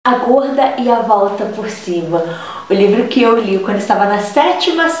A Gorda e a Volta por Cima, o livro que eu li quando estava na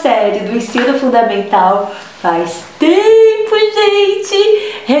 7ª série do ensino fundamental, faz tempo,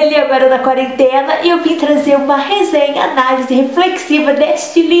 gente! Reli agora na quarentena e eu vim trazer uma resenha, análise reflexiva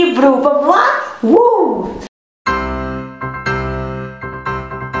deste livro. Vamos lá?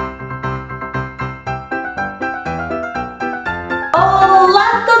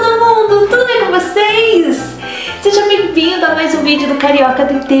 Olá todo mundo, tudo bem com vocês? Seja bem-vindo a mais um vídeo do Carioca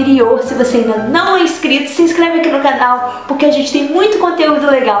do Interior. Se você ainda não é inscrito, se inscreve aqui no canal, porque a gente tem muito conteúdo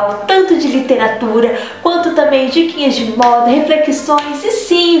legal, tanto de literatura, quanto também diquinhas de moda, reflexões e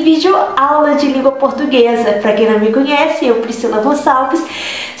sim, vídeo aula de língua portuguesa. Pra quem não me conhece, eu, Priscila Gonçalves,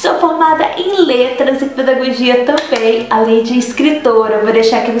 sou formada em letras e pedagogia também, além de escritora. Vou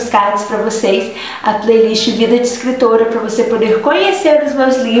deixar aqui nos cards pra vocês a playlist Vida de Escritora, pra você poder conhecer os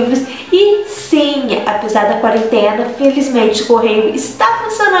meus livros. E sim, apesar da quarentena, felizmente o correio está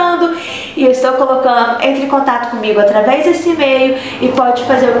funcionando e eu estou colocando, entre em contato comigo através desse e-mail e pode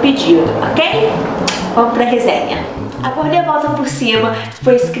fazer o pedido, ok? Vamos para a resenha. A Gorda e a Volta por Cima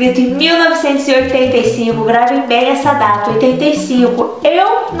foi escrito em 1985, gravem bem essa data, 85.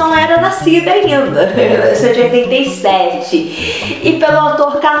 Eu não era nascida ainda, eu sou de 87. E pelo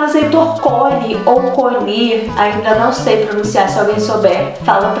autor Heitor Cony, ou Cony, ainda não sei pronunciar, se alguém souber,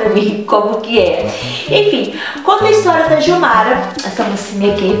 fala pra mim como que é. Enfim, conta a história da Gilmara, essa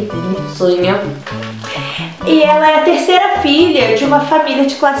mocinha aqui, bonitinha. E ela é a terceira filha de uma família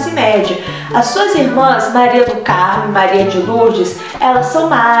de classe média. As suas irmãs, Maria do Carmo e Maria de Lourdes, elas são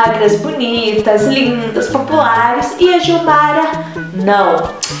magras, bonitas, lindas, populares, e a Gilmara não.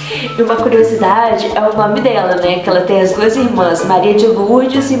 E uma curiosidade é o nome dela, né? Que ela tem as duas irmãs, Maria de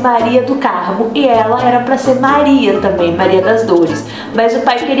Lourdes e Maria do Carmo, e ela era pra ser Maria também, Maria das Dores. Mas o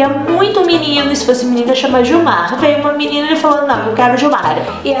pai queria muito um menino, e se fosse menina chamar Gilmar. Veio uma menina e ele falou, não, eu quero Gilmara.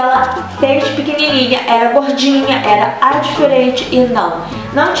 E ela, desde pequenininha, era gordinha, era a diferente e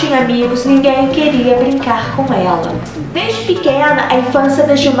não tinha amigos, ninguém queria brincar com ela. Desde pequena, a infância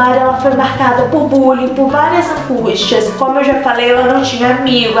da Gilmara ela foi marcada por bullying, por várias angústias. Como eu já falei, ela não tinha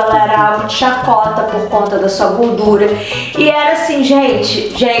amigo, ela era alvo de chacota por conta da sua gordura. E era assim,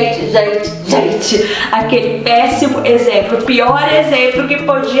 gente, aquele péssimo exemplo, o pior exemplo que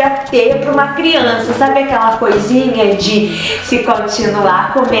podia ter para uma criança. Sabe aquela coisinha de se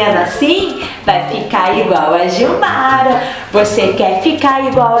continuar comendo assim, vai ficar igual a Gilmara. Você quer ficar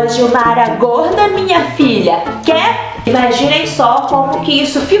igual a Gilmara gorda, minha filha? Quer? Imaginem só como que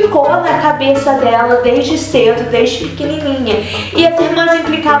isso ficou na cabeça dela desde cedo, desde pequenininha. E as irmãs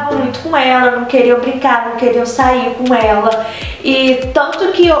implicavam muito com ela, não queriam brincar, não queriam sair com ela. E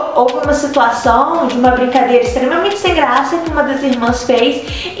tanto que houve uma situação de uma brincadeira extremamente sem graça que uma das irmãs fez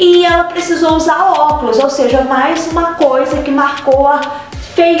e ela precisou usar óculos, ou seja, mais uma coisa que marcou a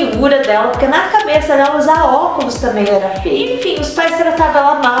feiura dela, porque na cabeça dela usar óculos também era feio. Enfim, os pais tratavam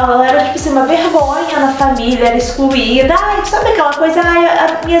ela mal, ela era tipo assim, uma vergonha na família, era excluída. Ai, sabe aquela coisa, ai,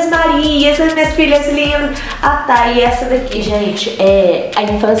 as minhas Marias, as minhas filhas lindas. Ah tá, e essa daqui, gente, a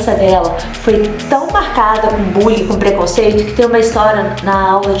infância dela foi tão marcada com bullying, com preconceito, que tem uma história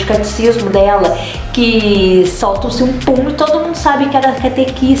na aula de catecismo dela que solta-se um pum e todo mundo sabe que ela é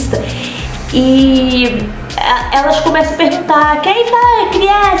catequista. E elas começam a perguntar, quem vai,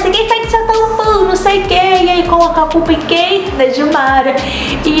 criança, quem vai que soltar o pum, não sei quem, e aí colocar a culpa em quem? Na Gilmara.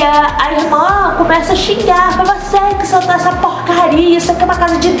 E a irmã começa a xingar, foi você que soltou essa porcaria, isso aqui é uma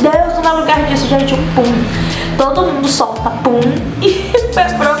casa de Deus, não é lugar disso, gente, um pum. Todo mundo solta pum e foi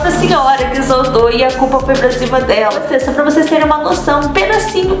a própria senhora que soltou e a culpa foi pra cima dela. Só pra vocês terem uma noção, um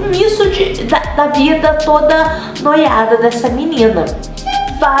pedacinho nisso da vida toda noiada dessa menina.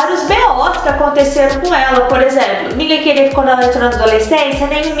 Vários B.O.s que aconteceram com ela, por exemplo, ninguém queria, quando ela entrou na adolescência,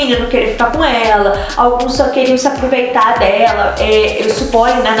 nenhum menino queria ficar com ela, alguns só queriam se aproveitar dela. Eu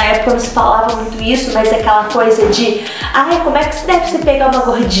suponho, né, na época não se falava muito isso, mas aquela coisa de, ai, como é que se deve se pegar uma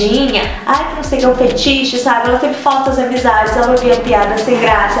gordinha, ai, que não sei o que é um fetiche, sabe? Ela teve faltas amizades, ela ouvia piadas sem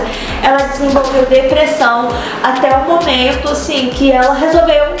graça, ela desenvolveu depressão, até o momento, assim, que ela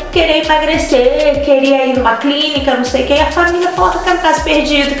resolveu querer emagrecer, queria ir numa clínica, não sei o que, e a família falava que era um caso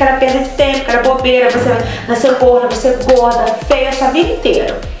perdido, que era perda de tempo, que era bobeira, você nasceu gorda, você gorda, feia a sua vida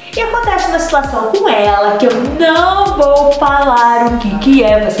inteira. E acontece uma situação com ela que eu não vou falar o que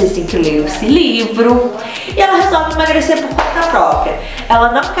é, vocês têm que ler esse livro. E ela resolve emagrecer por conta própria.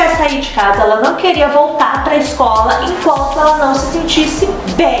 Ela não quer sair de casa, ela não queria voltar para a escola enquanto ela não se sentisse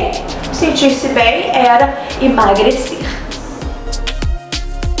bem. Sentir-se bem era emagrecer.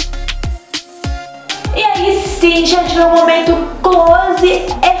 E aí sim, gente, no momento close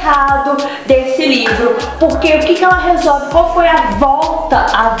errado desse livro, porque o que ela resolve? Qual foi a volta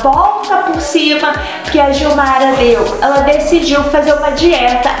por cima que a Gilmara deu? Ela decidiu fazer uma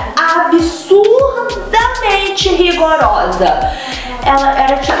dieta absurdamente rigorosa. Ela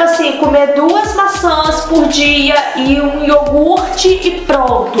era tipo assim, comer 2 maçãs por dia e um iogurte e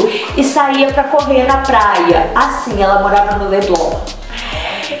pronto, e saía pra correr na praia. Assim, ela morava no Leblon.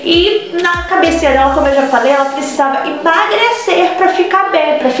 E na cabecinha dela, como eu já falei, ela precisava emagrecer pra ficar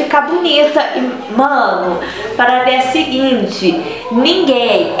bem, pra ficar bonita. E, mano, para a seguinte,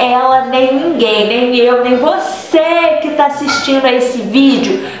 ninguém, ela nem ninguém, nem eu, nem você que tá assistindo a esse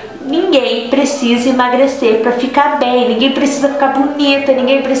vídeo, ninguém precisa emagrecer pra ficar bem, ninguém precisa ficar bonita,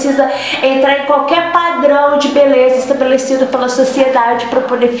 ninguém precisa entrar em qualquer padrão de beleza estabelecido pela sociedade pra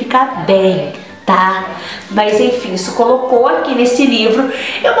poder ficar bem. Tá? Mas enfim, isso colocou aqui nesse livro.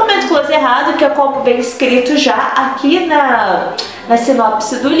 E o momento close errado, que é como vem escrito já aqui na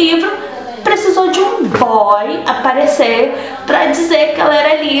sinopse do livro, precisou de um boy aparecer pra dizer que ela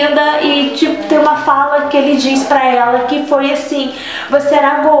era linda. E tipo, tem uma fala que ele diz pra ela que foi assim: você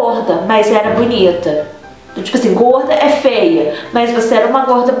era gorda, mas era bonita. Tipo assim, gorda é feia, mas você era uma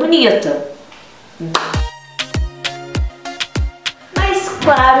gorda bonita.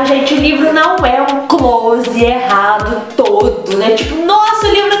 Claro, gente, o livro não é um close errado todo, né? Tipo, nossa,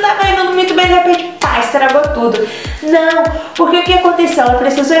 o livro tava indo muito bem, de repente, pá, estragou tudo. Não, porque o que aconteceu? Ela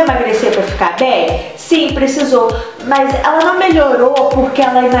precisou emagrecer pra ficar bem? Sim, precisou. Mas ela não melhorou porque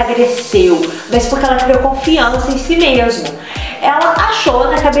ela emagreceu, mas porque ela criou confiança em si mesma. Ela achou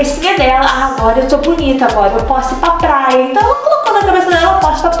na cabecinha dela: ah, agora eu tô bonita, agora eu posso ir pra praia. Então ela colocou na cabeça dela: eu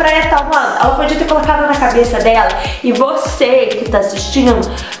posso ir pra praia e tal. Mano, ela podia ter colocado na cabeça dela, e você que tá assistindo,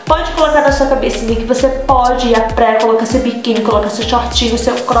 pode colocar na sua cabecinha que você pode ir à praia, colocar seu biquíni, colocar seu shortinho,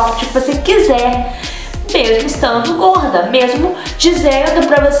 seu crop, o que você quiser, mesmo estando gorda, mesmo dizendo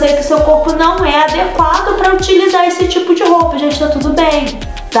pra você que seu corpo não é adequado pra utilizar esse tipo de roupa. Gente, tá tudo bem,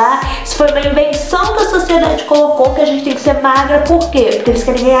 tá? Isso foi uma invenção que a sociedade colocou, que a gente tem que ser magra. Por quê? Porque eles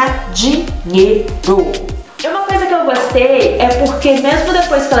querem ganhar dinheiro. E uma coisa que eu gostei é porque mesmo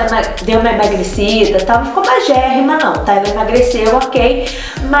depois que ela deu uma emagrecida, tal, não ficou magérrima não, tá? Ela emagreceu, ok,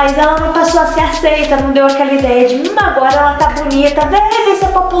 mas ela não passou a ser aceita, não deu aquela ideia de agora ela tá bonita, vem ser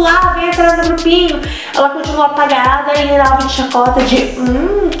popular, vem entrar no grupinho. Ela continuou apagada e alvo de chacota de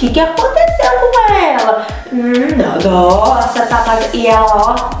o que aconteceu com ela? Nossa, tá apagada. E ela,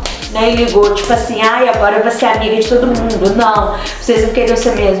 ó, né, ligou, tipo assim: ai, agora eu vou ser amiga de todo mundo. Não, vocês não queriam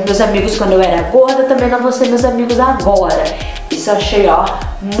ser meus amigos quando eu era gorda, também não vão ser meus amigos agora. Isso eu achei, ó,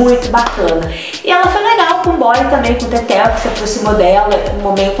 muito bacana. E ela foi legal com o boy também, com o Tetel, que se aproximou dela. Em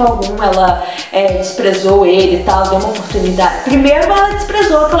momento algum ela desprezou ele e tal, deu uma oportunidade. Primeiro ela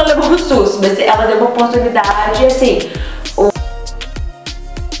desprezou porque ela levou um susto, mas ela deu uma oportunidade, assim,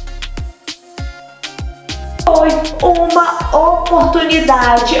 foi uma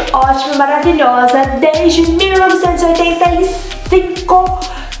oportunidade ótima, maravilhosa, desde 1985,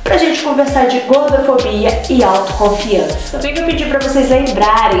 pra gente conversar de gordofobia e autoconfiança. Também que eu pedi pra vocês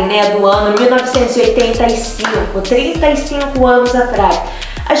lembrarem, né, do ano 1985, 35 anos atrás.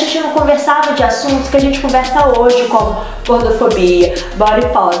 A gente não conversava de assuntos que a gente conversa hoje, como gordofobia, body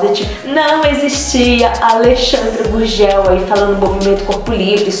positive. Não existia Alexandra Gurgel aí falando do movimento Corpo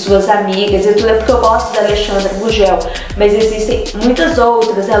Livre, suas amigas e tudo. É porque eu gosto da Alexandra Gurgel, mas existem muitas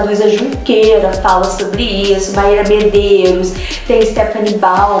outras. A Luísa Junqueira fala sobre isso, Maíra Medeiros, tem Stephanie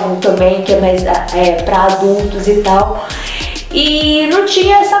Baum também, que é mais pra adultos e tal. E não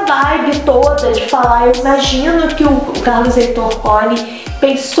tinha essa vibe toda de falar. Eu imagino que o Carlos Heitor Cony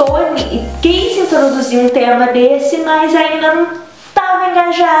pensou em quem se introduzir um tema desse, mas ainda não estava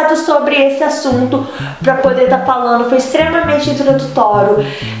engajado sobre esse assunto para poder estar falando. Foi extremamente introdutório.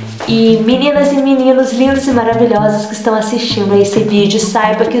 E meninas e meninos lindos e maravilhosos que estão assistindo a esse vídeo,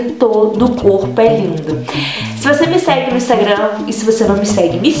 saiba que todo o corpo é lindo. Se você me segue no Instagram, e se você não me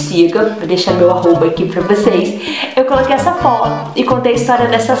segue, me siga. Vou deixar meu arroba aqui pra vocês. Eu coloquei essa foto e contei a história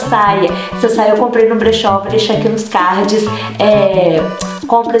dessa saia. Essa saia eu comprei no brechó, vou deixar aqui nos cards.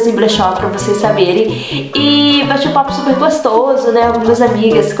 Compras em brechó pra vocês saberem. E bati um papo super gostoso, né? Algumas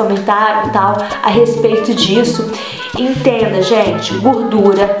amigas comentaram e tal a respeito disso. Entenda, gente,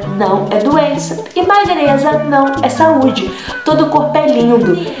 gordura não é doença e magreza não é saúde. Todo corpo é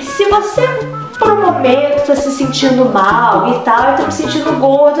lindo. Se você por um momento tá se sentindo mal e tal, e tá me sentindo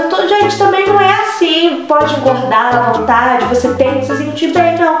gorda. Gente, também não é assim, pode engordar à vontade, você tem que se sentir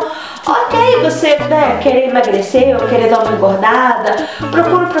bem, não. Ok, você querer emagrecer ou querer dar uma engordada,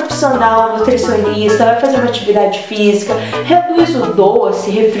 procura um profissional, um nutricionista, vai fazer uma atividade física, reduz o doce,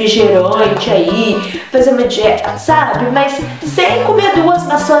 refrigerante aí, fazer uma dieta, sabe? Mas sem comer 2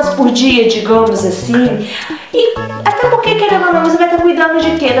 maçãs por dia, digamos assim. E até porque, querendo ou não, você vai estar cuidando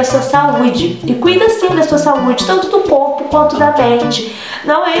de quê? Da sua saúde. E cuida sim da sua saúde, tanto do corpo quanto da mente.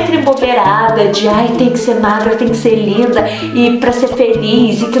 Não entre em bobeirada de ai, tem que ser magra, tem que ser linda e pra ser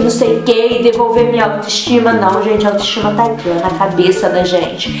feliz e que não sei o que, e devolver minha autoestima. Não, gente, a autoestima tá aqui, ó, na cabeça da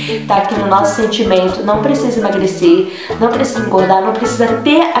gente, tá aqui no nosso sentimento. Não precisa emagrecer, não precisa engordar, não precisa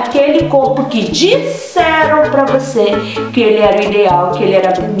ter aquele corpo que disseram pra você que ele era o ideal, que ele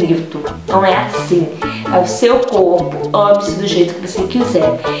era bonito. Não é assim. É o seu corpo, ame-se do jeito que você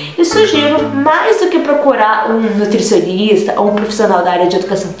quiser. E sugiro, mais do que procurar um nutricionista ou um profissional da área de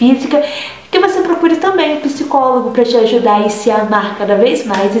educação física, que você procure também um psicólogo para te ajudar a se amar cada vez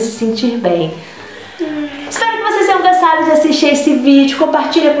mais e se sentir bem. Espero que vocês tenham gostado de assistir esse vídeo.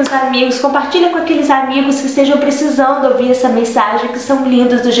 Compartilha com os amigos, compartilha com aqueles amigos que estejam precisando ouvir essa mensagem, que são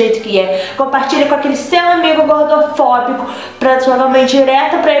lindos do jeito que é. Compartilha com aquele seu amigo gordofóbico pra jogar uma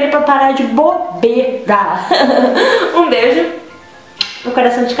indireta pra ele pra parar de bobeira. Um beijo no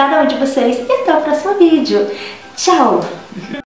coração de cada um de vocês e até o próximo vídeo. Tchau!